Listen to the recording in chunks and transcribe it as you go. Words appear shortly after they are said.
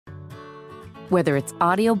Whether it's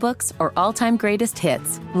audiobooks or all-time greatest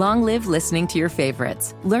hits, long live listening to your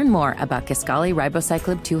favorites. Learn more about Kisqali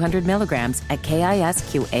Ribociclib 200 milligrams at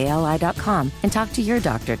KISQALI.com and talk to your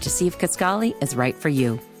doctor to see if Kisqali is right for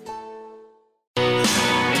you.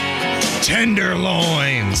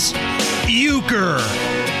 Tenderloins, euchre,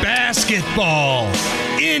 basketball,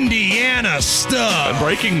 Indiana stuff.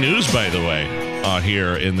 Breaking news, by the way,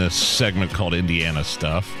 here in this segment called Indiana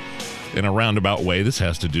Stuff. In a roundabout way, this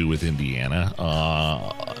has to do with Indiana.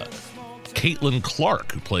 Caitlin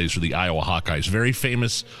Clark, who plays for the Iowa Hawkeyes, very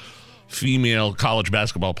famous female college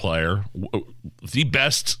basketball player, the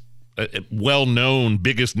best, well-known,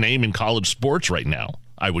 biggest name in college sports right now,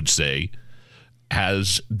 I would say,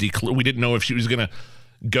 has declared. We didn't know if she was going to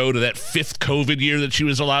go to that fifth COVID year that she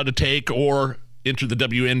was allowed to take or enter the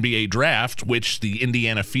WNBA draft, which the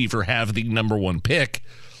Indiana Fever have the number one pick.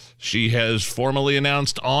 She has formally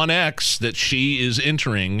announced on X that she is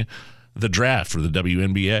entering the draft for the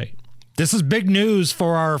WNBA. This is big news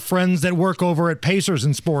for our friends that work over at Pacers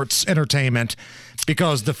and Sports Entertainment,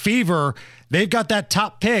 because the Fever, they've got that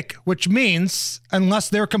top pick, which means, unless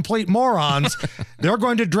they're complete morons, they're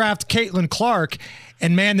going to draft Caitlin Clark.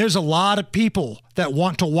 And man, there's a lot of people that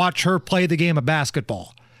want to watch her play the game of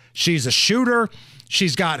basketball. She's a shooter.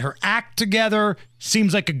 She's got her act together.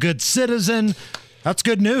 Seems like a good citizen. That's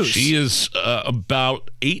good news. She is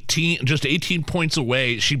about 18 points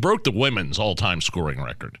away. She broke the women's all-time scoring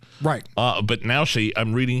record. Right. But now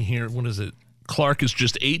I'm reading here, what is it? Clark is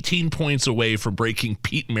just 18 points away from breaking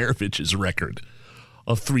Pete Maravich's record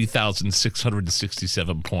of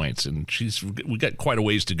 3,667 points. And we got quite a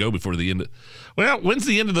ways to go before the end. When's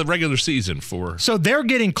the end of the regular season for? So they're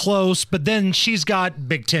getting close, but then she's got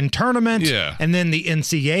Big Ten tournament and then the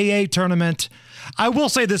NCAA tournament. I will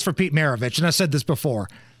say this for Pete Maravich, and I said this before.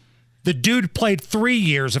 The dude played 3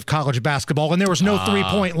 years of college basketball, and there was no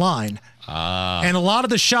three-point line. And a lot of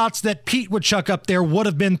the shots that Pete would chuck up there would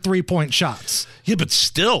have been three-point shots. Yeah, but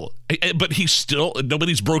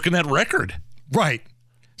nobody's broken that record. Right.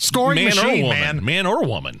 Scoring machine, man. Man or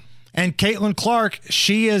woman. And Caitlin Clark,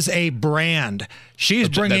 she is a brand. She's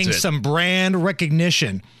bringing some brand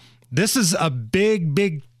recognition. This is a big,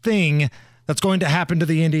 big thing that's going to happen to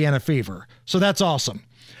the Indiana Fever. So that's awesome.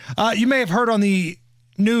 You may have heard on the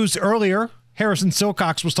news earlier, Harrison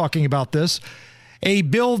Silcox was talking about this, a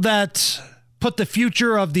bill that put the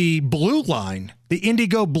future of the blue line, the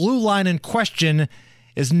Indigo blue line in question,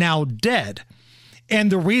 is now dead.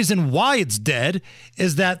 And the reason why it's dead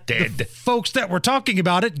is that the folks that were talking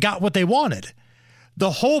about it got what they wanted.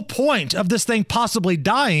 The whole point of this thing possibly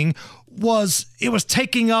dying was it was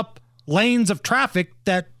taking up lanes of traffic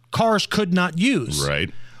that cars could not use.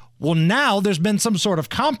 Right. Well, now there's been some sort of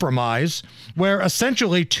compromise where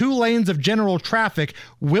essentially 2 lanes of general traffic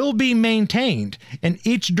will be maintained in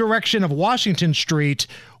each direction of Washington Street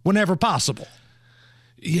whenever possible.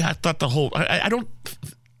 Yeah, I thought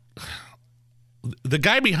the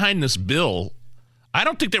guy behind this bill, I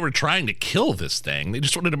don't think they were trying to kill this thing. They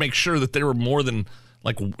just wanted to make sure that there were more than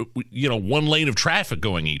one lane of traffic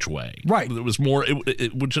going each way. Right. It was more,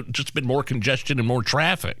 it would just been more congestion and more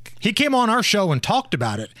traffic. He came on our show and talked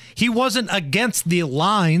about it. He wasn't against the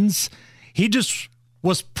lines. He just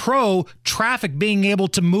was pro traffic being able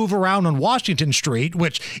to move around on Washington Street,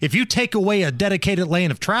 which if you take away a dedicated lane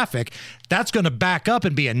of traffic, that's going to back up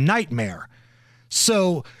and be a nightmare.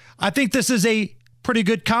 So I think this is a pretty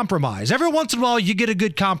good compromise. Every once in a while, you get a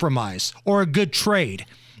good compromise or a good trade.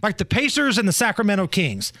 Like the Pacers and the Sacramento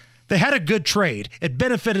Kings. They had a good trade. It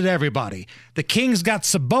benefited everybody. The Kings got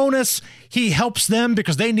Sabonis. He helps them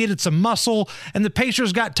because they needed some muscle. And the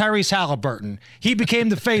Pacers got Tyrese Halliburton. He became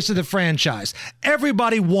the face of the franchise.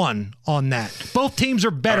 Everybody won on that. Both teams are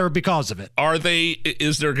better because of it.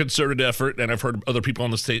 Is there a concerted effort, and I've heard other people on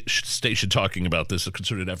the station talking about this, a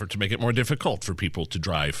concerted effort to make it more difficult for people to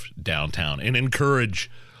drive downtown and encourage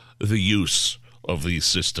the use of these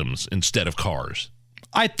systems instead of cars?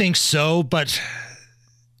 I think so, but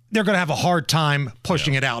they're going to have a hard time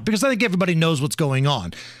pushing it out because I think everybody knows what's going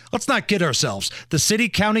on. Let's not kid ourselves. The city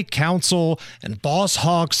county council and Boss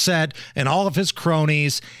Hogsett and all of his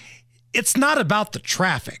cronies, it's not about the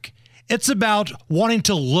traffic. It's about wanting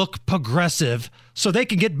to look progressive so they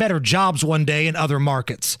can get better jobs one day in other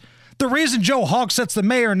markets. The reason Joe Hogsett's the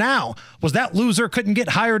mayor now was that loser couldn't get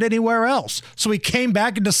hired anywhere else. So he came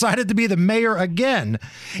back and decided to be the mayor again.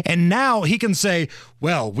 And now he can say,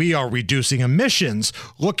 well, we are reducing emissions.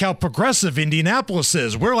 Look how progressive Indianapolis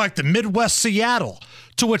is. We're like the Midwest Seattle,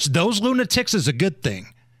 to which those lunatics is a good thing.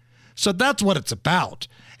 So that's what it's about.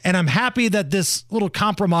 And I'm happy that this little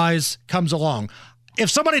compromise comes along. If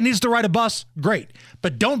somebody needs to ride a bus, great.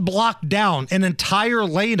 But don't block down an entire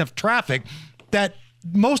lane of traffic that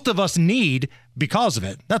most of us need because of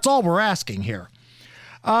it. That's all we're asking here.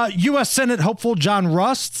 U.S. Senate hopeful John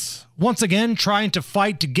Rust, once again trying to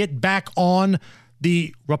fight to get back on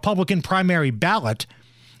the Republican primary ballot.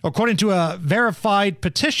 According to a verified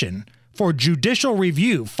petition for judicial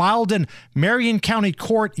review filed in Marion County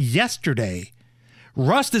Court yesterday,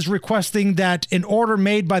 Rust is requesting that an order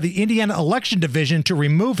made by the Indiana Election Division to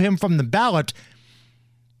remove him from the ballot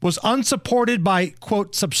was unsupported by,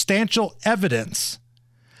 quote, substantial evidence.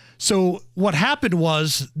 So what happened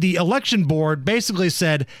was the election board basically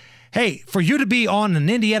said, hey, for you to be on an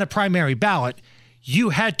Indiana primary ballot, you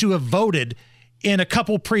had to have voted in a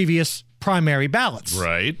couple previous primary ballots.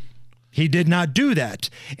 Right. He did not do that.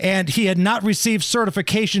 And he had not received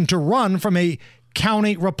certification to run from a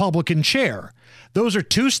county Republican chair. Those are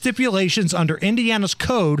two stipulations under Indiana's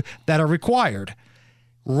code that are required.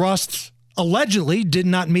 Rust allegedly did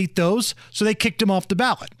not meet those, so they kicked him off the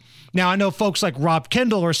ballot. Now, I know folks like Rob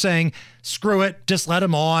Kendall are saying, screw it, just let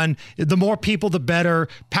him on. The more people, the better.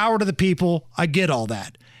 Power to the people. I get all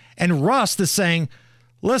that. And Rust is saying,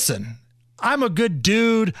 listen, I'm a good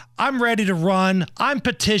dude. I'm ready to run. I'm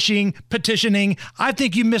petitioning. I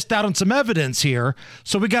think you missed out on some evidence here.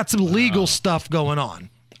 So we got some legal stuff going on.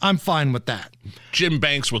 I'm fine with that. Jim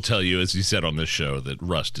Banks will tell you, as he said on this show, that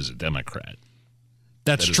Rust is a Democrat.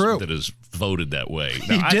 That's true. That is voted that way.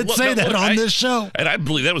 He did say that on this show. And I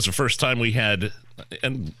believe that was the first time we had,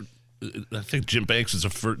 and I think Jim Banks is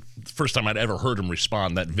the first time I'd ever heard him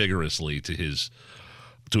respond that vigorously to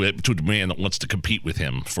a man that wants to compete with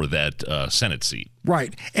him for that Senate seat.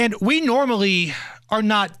 Right. And we normally are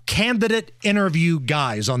not candidate interview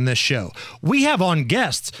guys on this show. We have on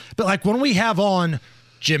guests, but like when we have on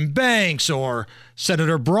Jim Banks or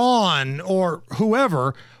Senator Braun or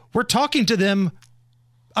whoever, we're talking to them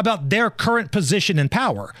about their current position in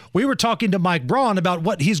power. We were talking to Mike Braun about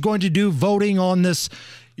what he's going to do voting on this,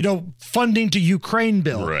 funding to Ukraine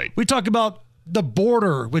bill. Right. We talk about the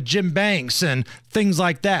border with Jim Banks and things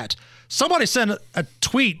like that. Somebody sent a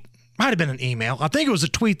tweet, might have been an email, I think it was a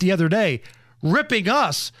tweet the other day, ripping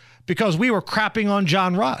us because we were crapping on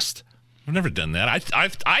John Rust. I've never done that.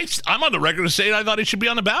 I'm on the record as saying I thought he should be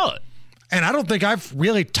on the ballot. And I don't think I've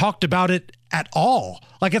really talked about it at all.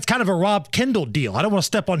 Like, it's kind of a Rob Kendall deal. I don't want to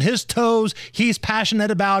step on his toes. He's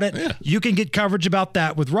passionate about it. Yeah. You can get coverage about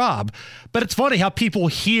that with Rob. But it's funny how people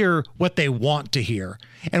hear what they want to hear.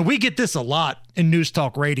 And we get this a lot in News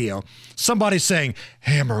Talk Radio. Somebody saying,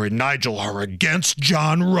 Hammer and Nigel are against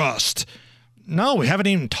John Rust. No, we haven't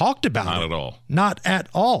even talked about it. Not at all. Not at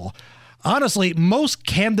all. Honestly, most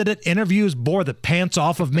candidate interviews bore the pants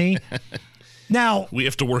off of me. Now, we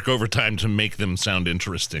have to work overtime to make them sound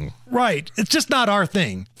interesting. Right. It's just not our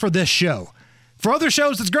thing for this show. For other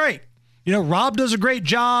shows, it's great. Rob does a great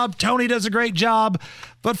job. Tony does a great job.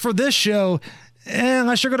 But for this show,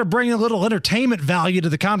 unless you're going to bring a little entertainment value to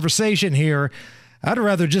the conversation here, I'd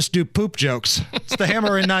rather just do poop jokes. It's the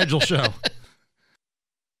Hammer and Nigel Show.